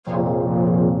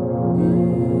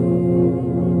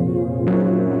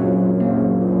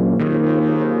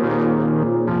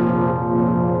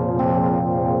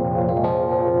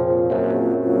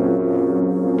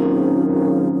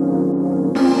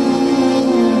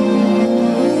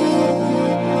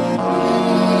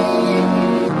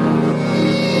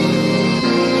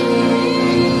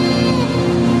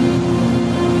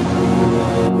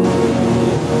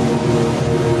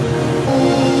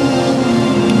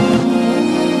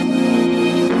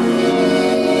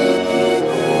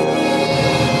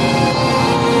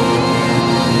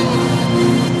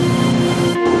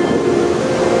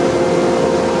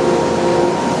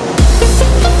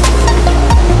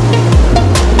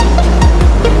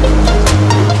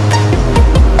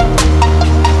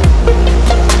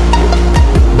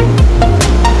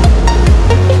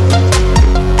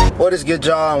good,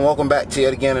 y'all, and welcome back to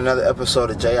yet again another episode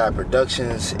of JI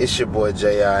Productions. It's your boy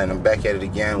JI, and I'm back at it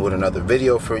again with another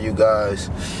video for you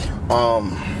guys.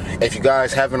 If you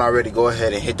guys haven't already, go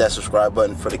ahead and hit that subscribe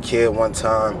button for the kid one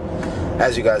time.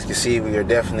 As you guys can see, we are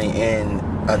definitely in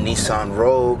a Nissan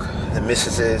Rogue, the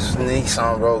Mrs.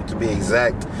 Nissan Rogue to be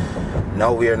exact.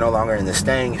 No, we are no longer in the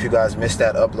Mustang. If you guys missed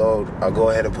that upload, I'll go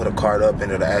ahead and put a card up and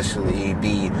it'll actually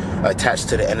be attached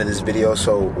to the end of this video.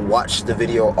 So watch the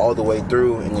video all the way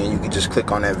through, and then you can just click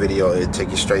on that video. It'll take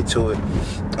you straight to it.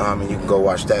 And you can go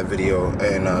watch that video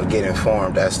and get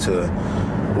informed as to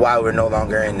why we're no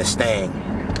longer in the Mustang.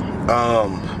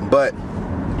 But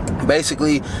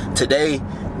basically, today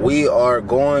we are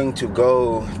going to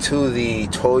go to the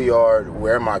tow yard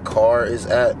where my car is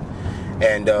at.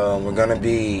 And we're going to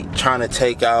be trying to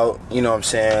take out, you know what I'm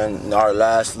saying, our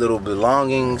last little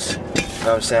belongings. You know what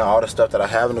I'm saying? All the stuff that I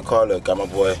have in the car. Look, got my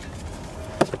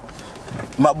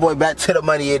boy back to the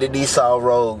money in the Nissan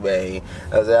Rogue, man.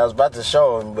 I was about to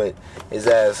show him, but his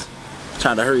ass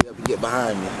trying to hurry up and get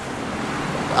behind me.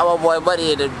 Got my boy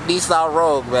Buddy in the Nissan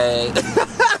Rogue, man.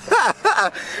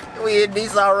 We in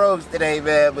Nissan Rogues today,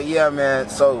 man. But yeah,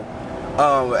 man, so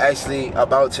actually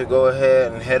about to go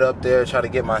ahead and head up there, try to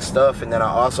get my stuff, and then I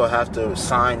also have to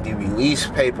sign the release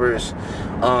papers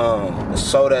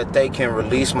so that they can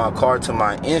release my car to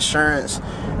my insurance.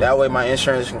 That way my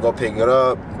insurance can go pick it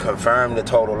up, confirm the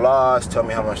total loss, tell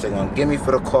me how much they're gonna give me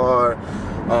for the car,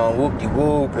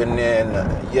 whoop-de-whoop, and then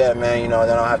yeah, man, you know,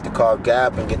 then I'll have to call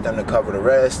Gap and get them to cover the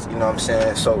rest, you know what I'm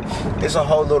saying? So it's a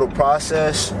whole little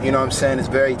process, you know what I'm saying? It's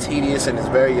very tedious and it's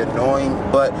very annoying,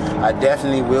 but I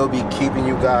definitely will be keeping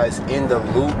you guys in the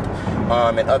loop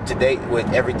and up to date with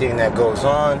everything that goes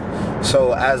on.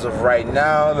 So as of right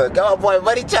now, look, my boy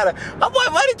Buddy trying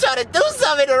to do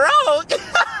something in the road.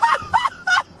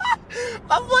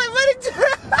 My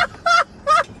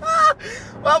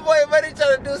boy Buddy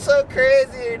trying to do so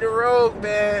crazy in the road,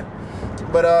 man.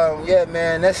 But yeah,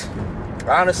 man, that's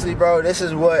honestly, bro, this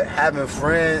is what having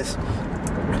friends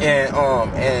and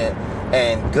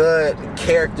good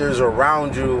characters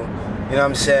around you, you know what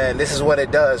I'm saying, this is what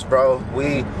it does, bro.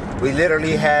 We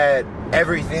literally had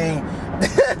everything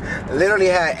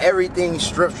everything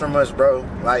stripped from us, bro.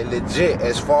 Like legit,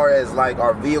 as far as like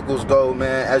our vehicles go,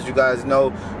 man. As you guys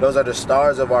know, those are the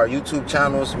stars of our YouTube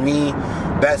channels. Me,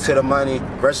 Back to the Money,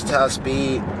 Versatile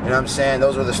Speed, you know what I'm saying?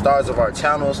 Those were the stars of our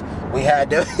channels. We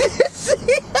had them. This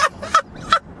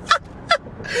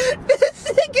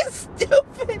nigga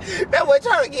stupid. That boy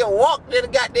trying to get walked in the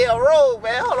goddamn road,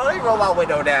 man. Hold on, let me roll my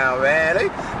window down, man.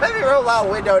 Let me roll my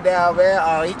window down, man.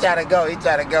 Oh, he trying to go.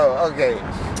 Okay.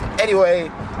 Anyway,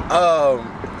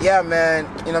 yeah, man,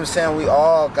 you know what I'm saying? We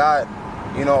all got,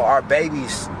 you know, our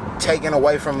babies taken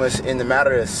away from us in the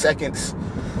matter of seconds.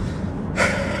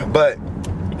 But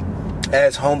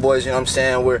as homeboys, you know what I'm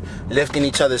saying, we're lifting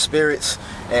each other's spirits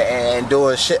and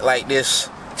doing shit like this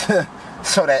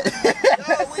so that...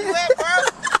 Yo, where you at, bro?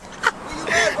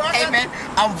 Hey, man,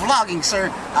 I'm vlogging,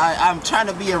 sir. I'm trying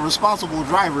to be a responsible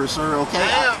driver, sir, okay?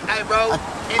 Hey, bro,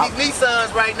 any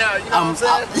Nissans right now, you know what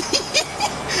I'm saying?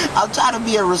 I'm trying to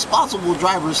be a responsible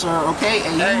driver, sir, okay?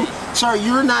 And you, sir,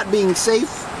 you're not being safe.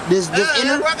 Does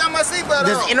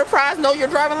Enterprise know you're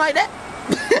driving like that?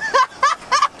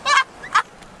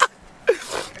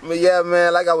 But yeah,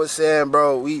 man, like I was saying,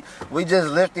 bro, we just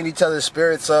lifting each other's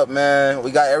spirits up, man.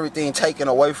 We got everything taken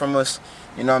away from us,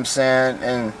 you know what I'm saying?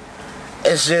 And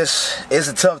it's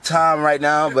a tough time right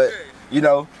now, but, you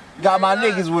know, got my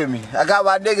niggas with me. I got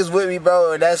my niggas with me,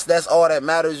 bro, and that's all that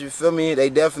matters, you feel me? They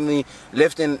definitely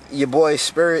lifting your boy's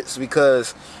spirits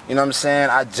because, you know what I'm saying,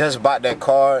 I just bought that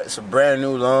car. It's a brand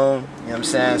new loan, you know what I'm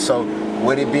saying? So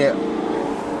with it being...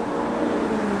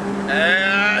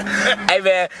 Hey,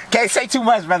 man, can't say too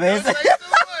much, brother. Don't say too much.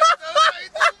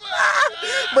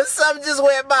 But something just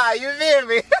went by, you feel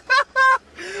me?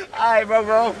 Alright,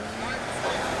 bro.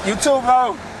 You too,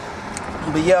 bro.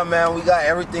 But yeah, man, we got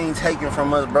everything taken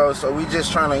from us, bro. So we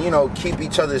just trying to, you know, keep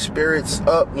each other's spirits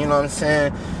up, you know what I'm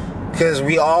saying? Because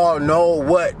we all know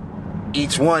what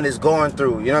each one is going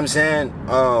through, you know what I'm saying?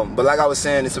 But like I was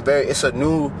saying, it's a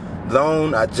new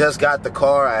loan. I just got the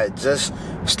car. I just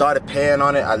started paying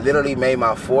on it. I literally made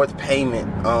my 4th payment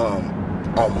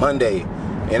on Monday,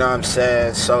 you know what I'm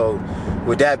saying? So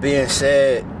with that being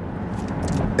said,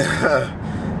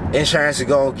 insurance is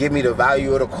gonna give me the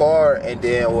value of the car, and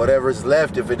then whatever's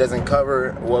left, if it doesn't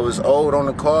cover what was owed on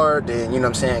the car, then, you know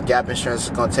what I'm saying, Gap Insurance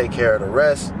is gonna take care of the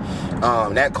rest.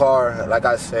 That car, like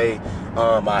I say,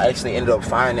 I actually ended up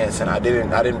financing. I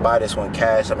didn't buy this one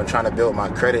cash. I've been trying to build my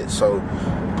credit, so,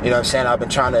 you know what I'm saying, I've been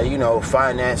trying to, you know,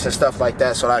 finance and stuff like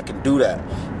that so that I can do that.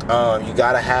 You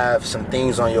gotta have some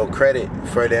things on your credit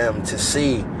for them to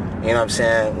see, you know what I'm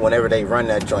saying, whenever they run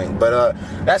that joint. But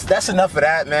that's enough of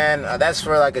that, man. That's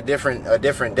for like a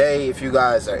different day. If you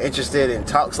guys are interested in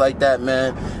talks like that,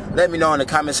 man, let me know in the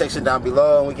comment section down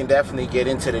below, and we can definitely get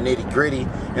into the nitty gritty, you know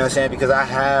what I'm saying, because I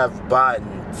have bought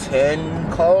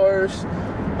 10 cars.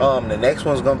 The next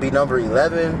one's gonna be number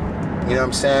 11, you know what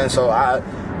I'm saying. So I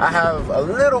have a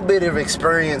little bit of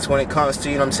experience when it comes to,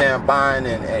 you know what I'm saying, buying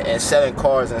and selling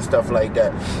cars and stuff like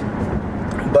that.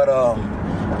 But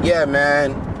yeah,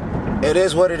 man, it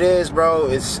is what it is, bro.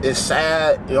 It's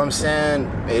sad, you know what I'm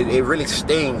saying. It really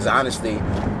stings, honestly,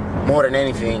 more than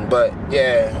anything. But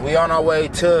yeah, we on our way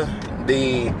to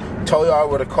the tow yard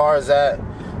where the car is at.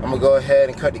 I'm gonna go ahead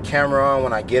and cut the camera on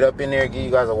when I get up in there, give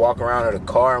you guys a walk around of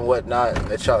the car and whatnot,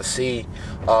 let y'all see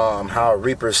how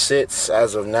Reaper sits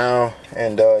as of now.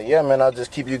 And yeah, man, I'll just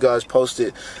keep you guys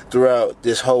posted throughout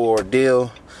this whole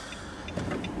ordeal.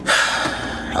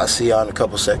 I'll see y'all in a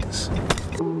couple seconds.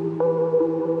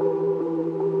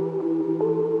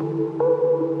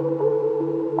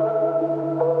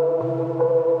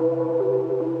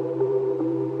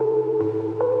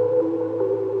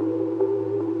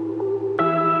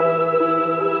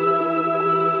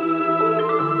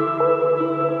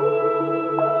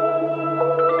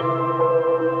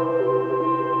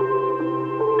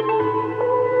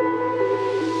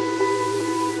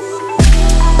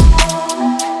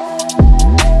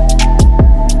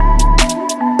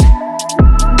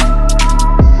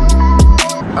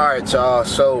 Alright, y'all,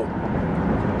 so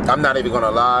I'm not even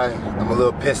gonna lie, I'm a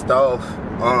little pissed off.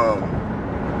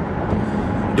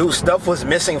 Dude, stuff was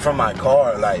missing from my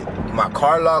car. Like, my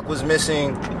car lock was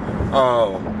missing.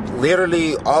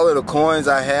 Literally all of the coins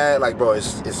I had, like, bro,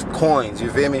 it's coins, you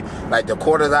feel me? Like, the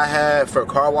quarters I had for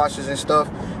car washes and stuff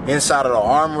inside of the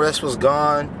armrest was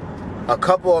gone. A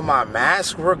couple of my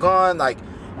masks were gone. Like,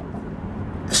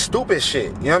 stupid shit,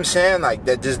 you know what I'm saying? Like,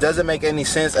 that just doesn't make any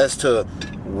sense as to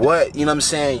what, you know what I'm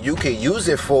saying, you could use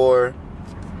it for.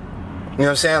 You know what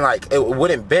I'm saying? Like, it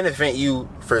wouldn't benefit you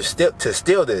for to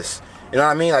steal this. You know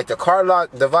what I mean? Like, the car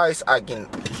lock device, I can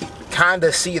kind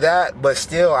of see that, but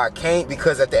still I can't,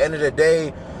 because at the end of the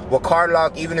day, with car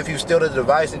lock, even if you steal the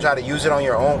device and try to use it on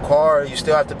your own car, you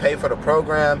still have to pay for the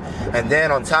program. And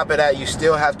then on top of that, you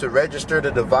still have to register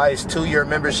the device to your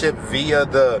membership via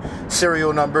the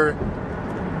serial number.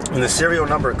 And the serial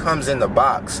number comes in the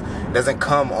box, it doesn't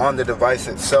come on the device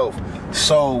itself.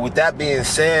 So with that being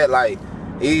said, like,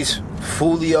 these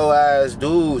folio ass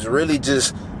dudes really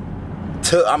just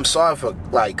took, I'm sorry for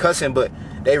like cussing, but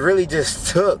they really just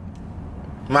took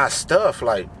my stuff.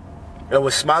 Like, it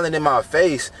was smiling in my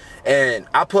face, and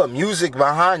I put music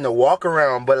behind the walk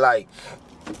around, but like,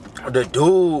 the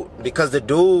dude, because the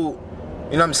dude,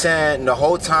 you know what I'm saying, the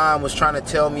whole time was trying to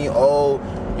tell me, oh,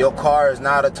 your car is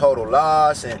not a total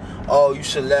loss, and oh, you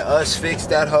should let us fix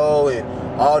that hoe, and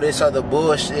all this other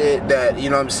bullshit that, you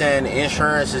know what I'm saying, the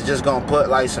insurance is just gonna put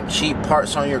like some cheap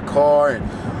parts on your car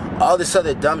and all this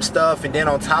other dumb stuff. And then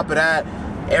on top of that,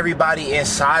 everybody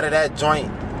inside of that joint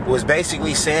was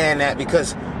basically saying that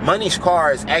because Money's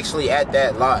car is actually at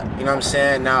that lot, you know what I'm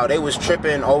saying. Now, they was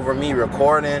tripping over me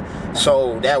recording,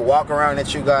 so that walk around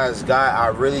that you guys got, I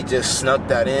really just snuck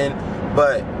that in.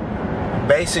 But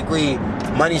basically,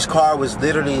 Money's car was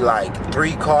literally like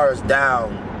 3 cars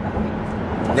down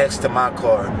next to my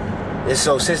car. And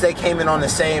so since they came in on the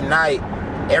same night,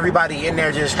 everybody in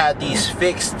there just had these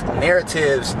fixed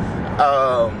narratives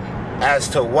as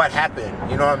to what happened.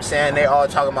 You know what I'm saying? They all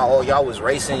talking about, oh, y'all was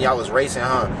racing,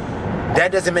 huh?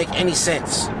 That doesn't make any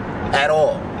sense at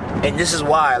all. And this is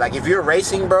why, like, if you're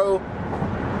racing, bro,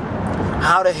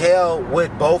 how the hell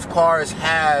would both cars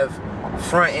have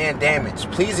front end damage?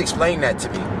 Please explain that to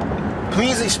me.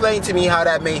 Please explain to me how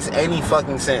that makes any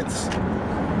fucking sense.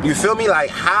 You feel me? Like,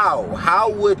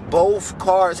 how would both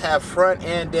cars have front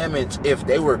end damage if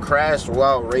they were crashed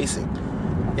while racing?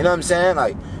 You know what I'm saying?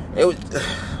 Like, it was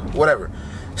whatever.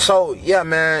 So yeah,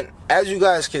 man, as you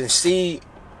guys can see,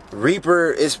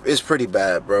 Reaper is pretty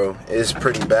bad, bro. It's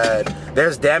pretty bad.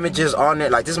 There's damages on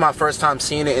it. Like, this is my first time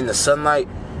seeing it in the sunlight.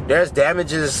 There's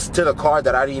damages to the car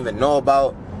that I didn't even know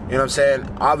about. You know what I'm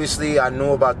saying? Obviously, I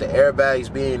knew about the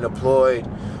airbags being deployed.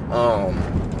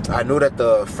 I knew that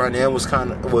the front end was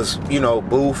you know,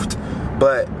 boofed,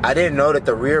 but I didn't know that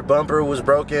the rear bumper was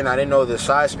broken. I didn't know the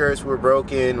side skirts were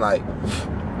broken. Like,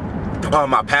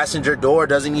 my passenger door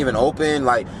doesn't even open.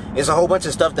 Like, it's a whole bunch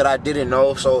of stuff that I didn't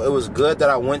know. So it was good that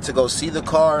I went to go see the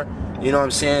car, you know what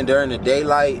I'm saying, during the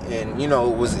daylight, and, you know,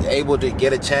 was able to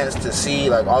get a chance to see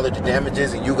like all of the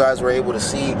damages, and you guys were able to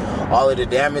see all of the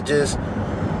damages.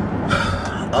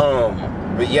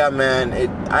 But yeah, man,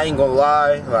 I ain't gonna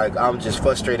lie, like, I'm just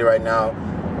frustrated right now,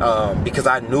 because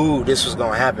I knew this was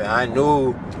gonna happen. I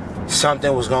knew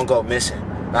something was gonna go missing.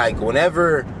 Like,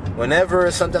 whenever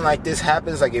something like this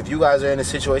happens, like if you guys are in a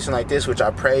situation like this, which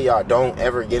I pray y'all don't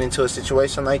ever get into a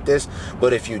situation like this,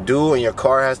 but if you do and your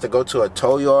car has to go to a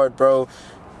tow yard, bro,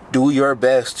 do your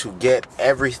best to get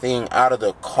everything out of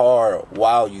the car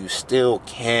while you still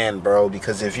can, bro.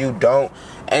 Because if you don't,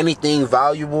 anything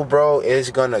valuable, bro,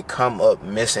 is gonna come up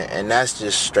missing. And that's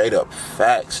just straight up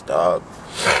facts, dog.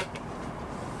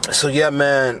 So yeah,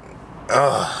 man.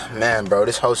 Oh, man, bro.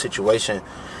 This whole situation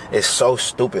is so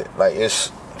stupid. Like,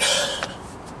 it's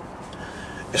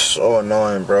so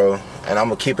annoying, bro. And I'm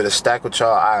gonna keep it a stack with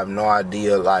y'all. I have no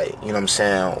idea, like, you know what I'm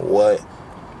saying,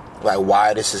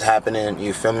 why this is happening.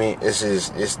 You feel me?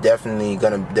 It's definitely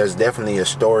there's definitely a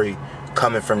story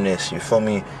coming from this. You feel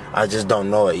me? I just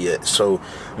don't know it yet. So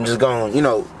I'm just gonna, you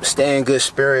know, stay in good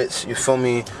spirits. You feel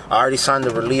me? I already signed the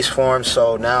release form,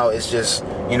 so now it's just,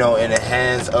 you know, in the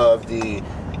hands of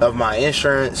my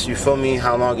insurance. You feel me?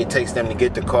 How long it takes them to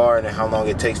get the car, and then how long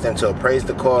it takes them to appraise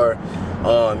the car.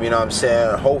 You know what I'm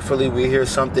saying? Hopefully we hear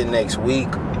something next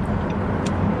week.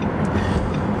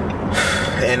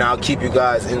 And I'll keep you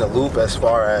guys in the loop as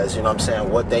far as, you know what I'm saying,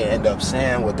 what they end up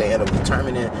saying, what they end up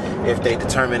determining. If they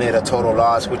determine it a total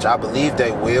loss, which I believe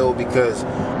they will, because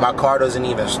my car doesn't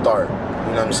even start. You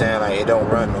know what I'm saying? Like, it don't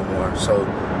run no more. So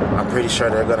I'm pretty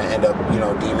sure they're going to end up, you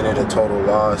know, deeming it a total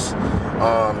loss.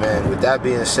 And with that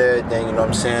being said, then, you know what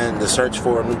I'm saying, the search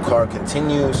for a new car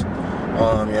continues. You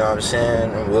know what I'm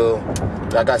saying? And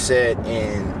like I said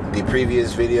in the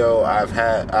previous video, I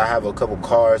have a couple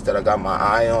cars that I got my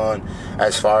eye on,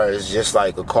 as far as just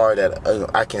like a car that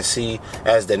I can see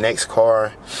as the next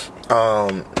car.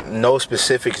 No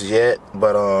specifics yet,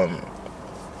 but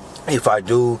if I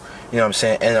do, you know what I'm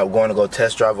saying, end up going to go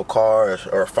test drive a car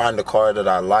or find a car that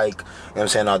I like, you know what I'm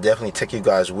saying, I'll definitely take you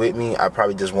guys with me. I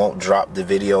probably just won't drop the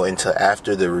video until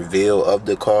after the reveal of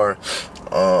the car.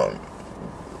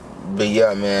 But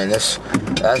yeah, man, that's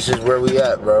just where we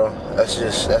at, bro. That's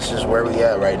just where we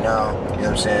at right now. You know what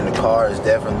I'm saying? The car is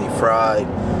definitely fried.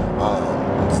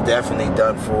 It's definitely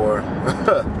done for.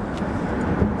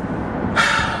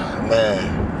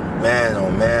 man,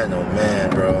 oh man,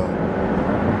 bro.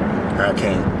 I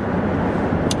can't.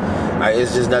 Like,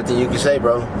 it's just nothing you can say,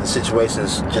 bro. The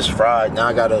situation's just fried. Now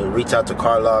I gotta reach out to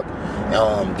CarLock,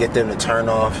 get them to turn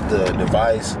off the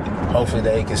device. Hopefully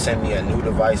they can send me a new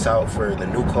device out for the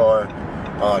new car.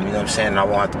 You know what I'm saying?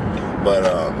 But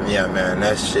yeah, man,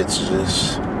 that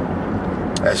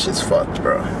shit's fucked,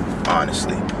 bro.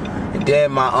 Honestly. And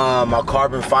then my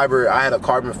carbon fiber, I had a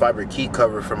carbon fiber key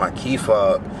cover for my key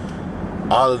fob.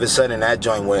 All of a sudden that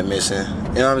joint went missing.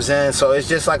 You know what I'm saying? So it's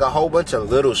just like a whole bunch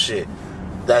of little shit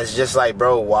that's just like,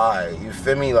 bro, why? You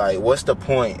feel me? Like, what's the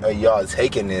point of y'all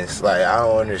taking this? Like, I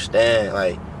don't understand.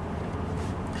 Like,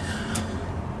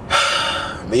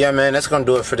 but yeah, man, that's gonna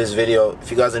do it for this video. If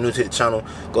you guys are new to the channel,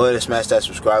 go ahead and smash that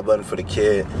subscribe button for the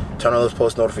kid. Turn on those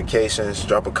post notifications.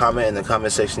 Drop a comment in the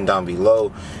comment section down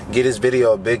below. Give this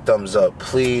video a big thumbs up,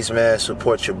 please, man.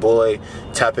 Support your boy.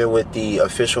 Tap in with the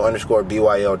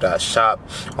official_BYL.shop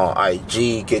on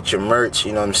IG. Get your merch,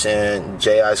 you know what I'm saying?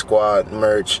 JI Squad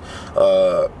merch,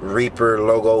 Reaper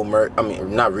logo merch. I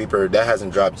mean, not Reaper, that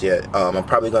hasn't dropped yet. I'm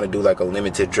probably gonna do like a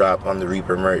limited drop on the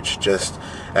Reaper merch, just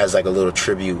as like a little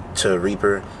tribute to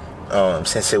Reaper.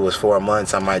 Since it was 4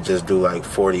 months, I might just do like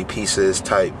 40 pieces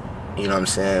type, you know what I'm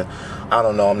saying? I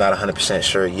don't know, I'm not 100%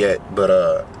 sure yet, but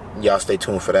y'all stay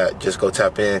tuned for that. Just go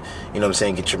tap in, you know what I'm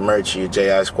saying, get your merch, your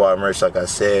JI Squad merch, like I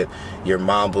said, your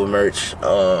Mamba merch,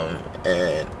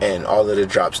 and all of the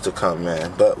drops to come,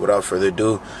 man. But without further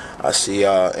ado, I'll see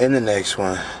y'all in the next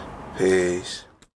one. Peace.